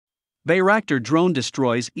Bayraktar drone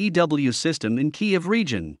destroys EW system in Kyiv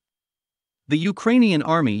region. The Ukrainian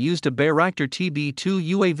army used a Bayraktar TB2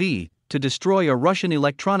 UAV to destroy a Russian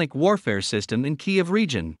electronic warfare system in Kyiv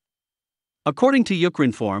region. According to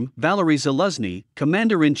Ukrinform, Valery Zaluzny,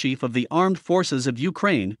 commander-in-chief of the Armed Forces of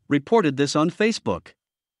Ukraine, reported this on Facebook.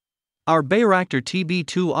 Our Bayraktar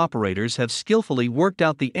TB2 operators have skillfully worked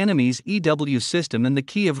out the enemy's EW system in the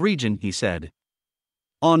Kyiv region, he said.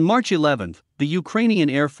 On March 11, the Ukrainian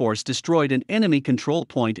Air Force destroyed an enemy control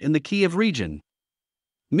point in the Kyiv region.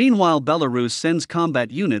 Meanwhile, Belarus sends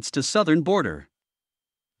combat units to southern border.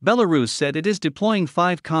 Belarus said it is deploying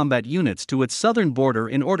 5 combat units to its southern border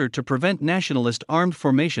in order to prevent nationalist armed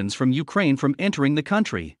formations from Ukraine from entering the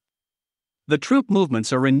country. The troop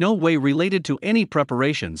movements are in no way related to any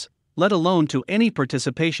preparations, let alone to any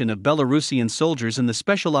participation of Belarusian soldiers in the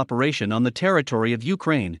special operation on the territory of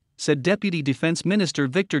Ukraine, said Deputy Defense Minister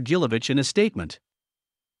Viktor Gulevich in a statement.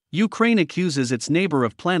 Ukraine accuses its neighbour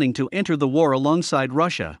of planning to enter the war alongside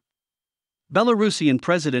Russia. Belarusian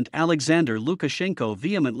President Alexander Lukashenko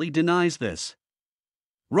vehemently denies this.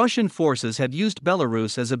 Russian forces have used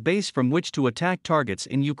Belarus as a base from which to attack targets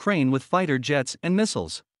in Ukraine with fighter jets and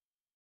missiles.